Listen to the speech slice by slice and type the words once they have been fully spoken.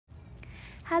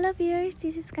Hello viewers,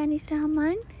 this is Kanis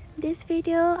Rahman. This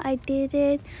video I did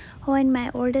it when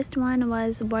my oldest one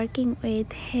was working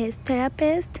with his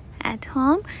therapist at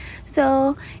home.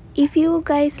 So if you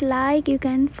guys like, you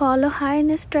can follow her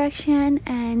instruction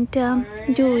and do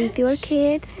with your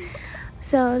kids.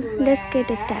 So let's get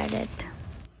started.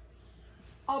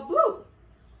 Oh, blue.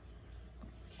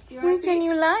 Which one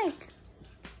you like?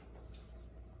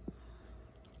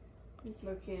 He's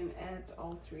looking at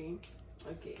all three.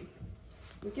 Okay.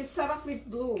 We can start off with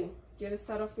blue. Do you want to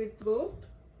start off with blue?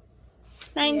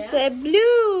 Nine say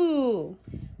blue.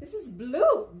 This is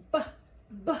blue.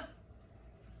 B.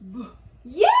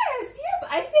 Yes,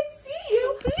 I can see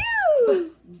you.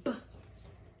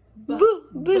 Blue.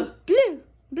 Blue.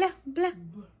 Blah, blah.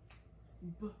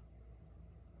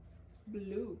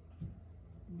 Blue.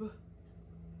 B.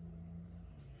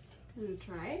 You want to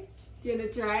try? Do you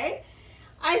want to try?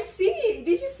 I see.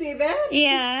 Did you see that?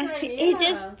 Yeah, he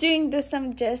just doing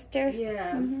some gesture.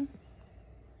 Yeah.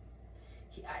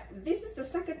 This is the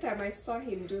second time I saw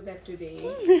him do that today.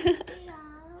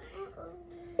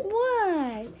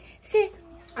 What? See,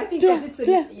 I think because it's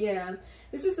a yeah.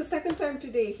 This is the second time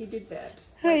today he did that.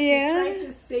 Like, yeah. He tried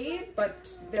to say it, but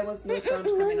there was no sound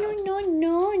coming out.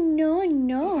 No. I'm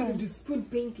gonna do spoon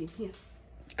painting here.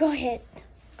 Go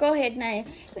ahead, Naya.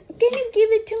 Can you give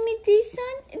it to me, this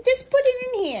one? Just put it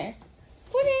in here.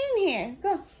 Put it in here.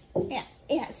 Go.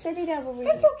 Yeah. Set it up over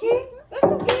That's here. okay.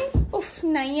 That's okay. Oof,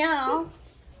 Naya.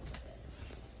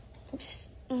 Just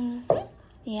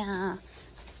yeah.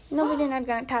 Nobody's not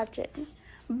gonna touch it.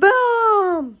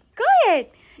 Boom! Go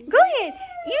ahead. Use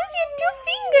your 2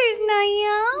 fingers,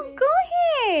 Naya. Go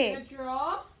ahead. Do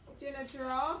you wanna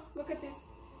draw? Look at this.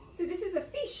 See, this is a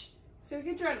fish. So we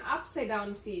can draw an upside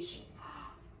down fish.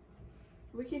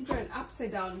 We can draw an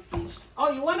upside down fish.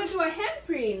 Oh, you want to do a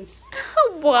handprint?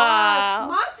 Wow.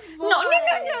 Smart boy.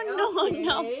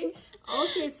 No.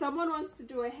 Okay, someone wants to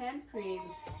do a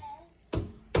handprint.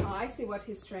 Oh, I see what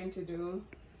he's trying to do.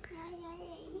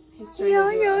 He's trying to do a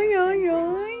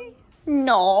handprint.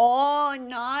 No,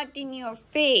 not in your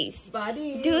face.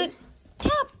 Buddy. Do it.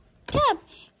 Tap.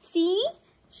 See?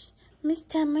 Miss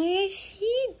Tamara,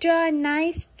 she draw a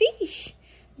nice fish.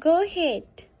 Go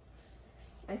ahead.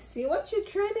 I see what you're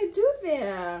trying to do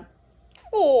there.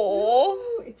 Oh,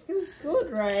 it feels good,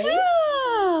 right?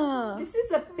 yeah. This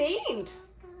is a paint.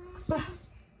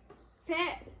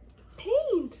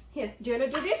 Paint. Here, do you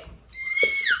want to do this?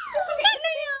 It's okay,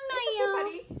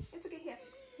 buddy. It's okay, here.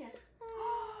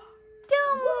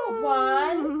 Don't.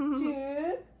 1,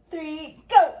 2, 3,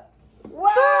 go.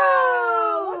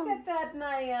 Wow! Look at that,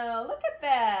 Nayel. Look at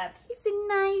that. It's a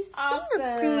nice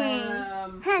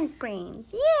fingerprint. Handprint.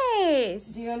 Yes.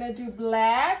 Do you want to do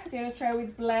black? Do you want to try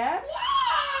with black?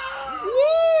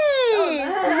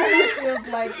 Yes. Oh, that feels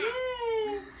like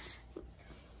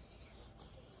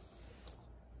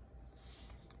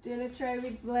Do you want to try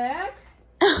with black?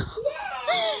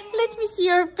 Let me see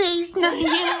your face,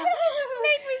 Nayel.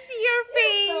 Let me see your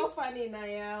face. You're so funny,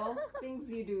 Nayel. Things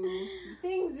you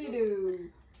do.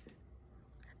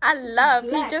 I love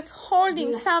he just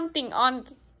holding something on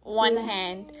one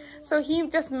hand. So he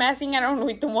just messing around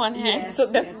with one hand. Yes, so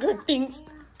that's good things.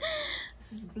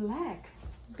 This is black.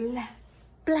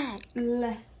 Black. Do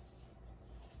you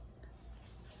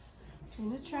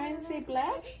want to try and say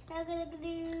black?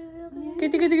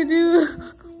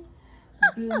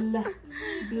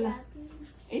 Black.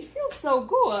 It feels so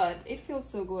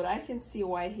good. I can see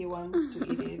why he wants to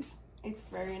eat it. It's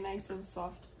very nice and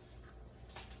soft.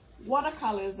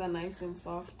 Watercolors are nice and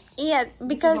soft. Yeah,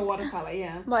 because this is a watercolor,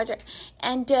 yeah. Water.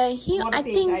 And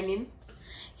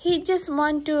he just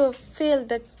want to feel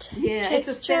the texture. It's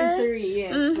a sensory,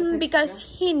 yes. Because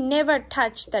he never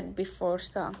touched that before,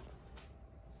 so.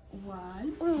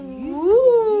 1, 2, 3,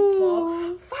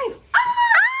 4, 5.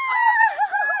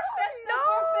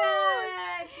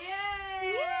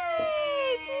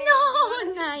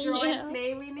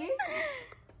 Play with it.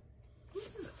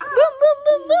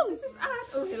 Boom. This is art.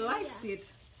 Oh, he likes it.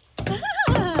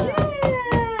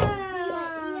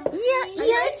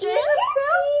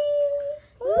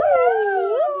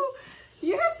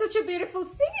 You have such a beautiful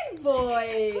singing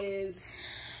voice.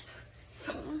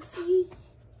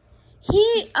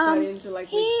 He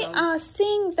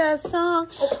sing the song.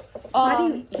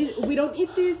 Buddy, we don't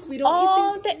eat this.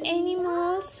 All the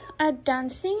animals are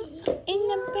dancing in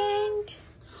the band.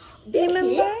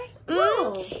 Remember?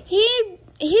 Wow.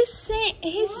 He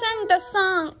sang the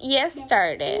song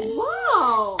yesterday.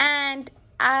 Wow. And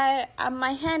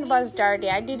my hand was dirty.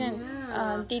 I didn't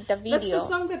did the video. That's the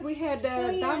song that we had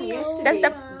done yesterday. That's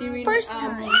the first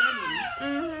time.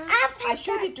 I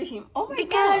showed it to him. Oh my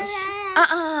because gosh.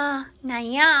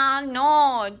 Nayel,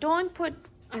 no, don't put.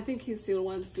 I think he still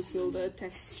wants to feel the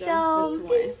texture. So, That's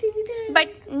why.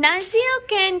 but Nazil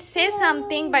can say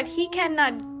something, but he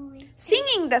cannot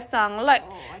singing the song. Like,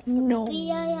 no.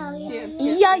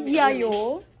 Yeah,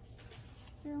 yo.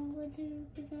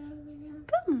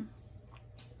 Boom.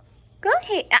 Go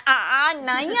ahead.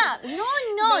 Nayel.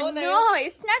 No.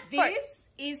 It's not for. This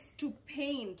is to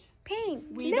paint.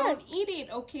 Paint. We don't eat it,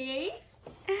 okay?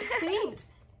 Paint.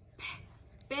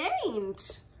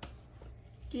 Paint.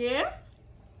 Yeah?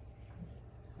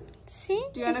 See?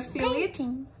 Do you want to feel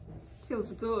painting. it?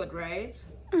 Feels good, right?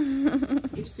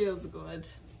 It feels good.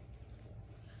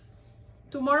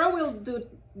 Tomorrow we'll do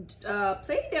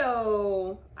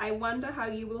Play-Doh. I wonder how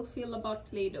you will feel about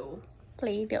Play-Doh.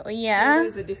 Play-Doh, yeah. Play-Doh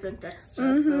is a different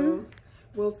texture, so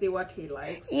we'll see what he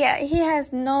likes. Yeah, he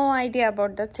has no idea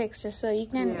about the texture, so you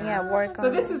can work on it. So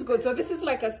this is good. So this is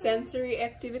like a sensory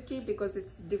activity because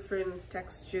it's different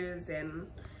textures,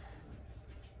 and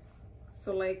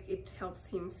so like it helps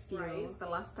him feel. Rice, the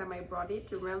last time I brought it,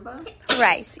 remember?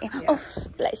 Rice. Yeah. Oh,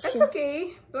 bless you. That's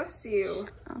okay. Bless you.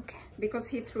 Okay. Because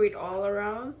he threw it all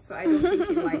around, so I don't think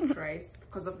he liked rice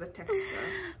because of the texture.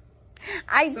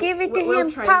 I gave it to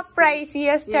him puff rice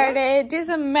yesterday, just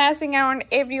messing around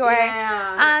everywhere.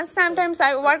 Yeah. Sometimes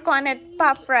I work on it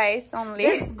puff rice only.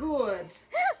 That's good.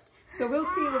 So we'll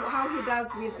see how he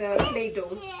does with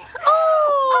Play-Doh.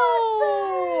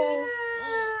 Oh!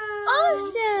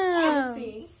 Awesome! Let's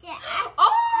see.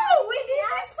 Oh, we did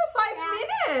this for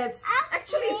 5 minutes.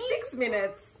 Actually, 6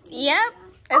 minutes. Yep.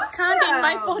 It's counted in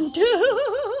my phone too.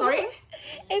 Sorry?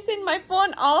 It's in my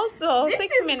phone also. This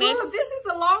 6 is minutes. Good. This is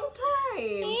a long time.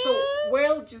 Yeah. So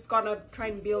we're just gonna try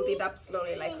and build it up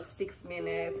slowly, like 6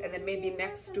 minutes, and then maybe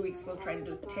next 2 weeks we'll try and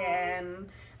do 10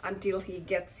 until he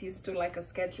gets used to like a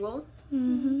schedule.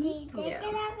 Yeah.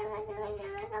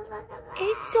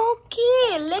 It's so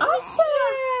cute. Let me see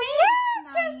your face.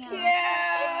 So cute.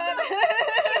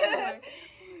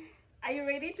 Are you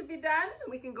ready to be done?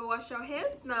 We can go wash our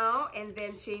hands now and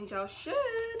then change our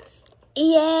shirt.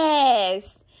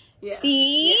 Yes. Yeah.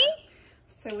 See? Yeah.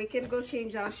 So we can go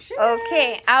change our shirt.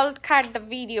 Okay, I'll cut the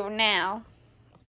video now.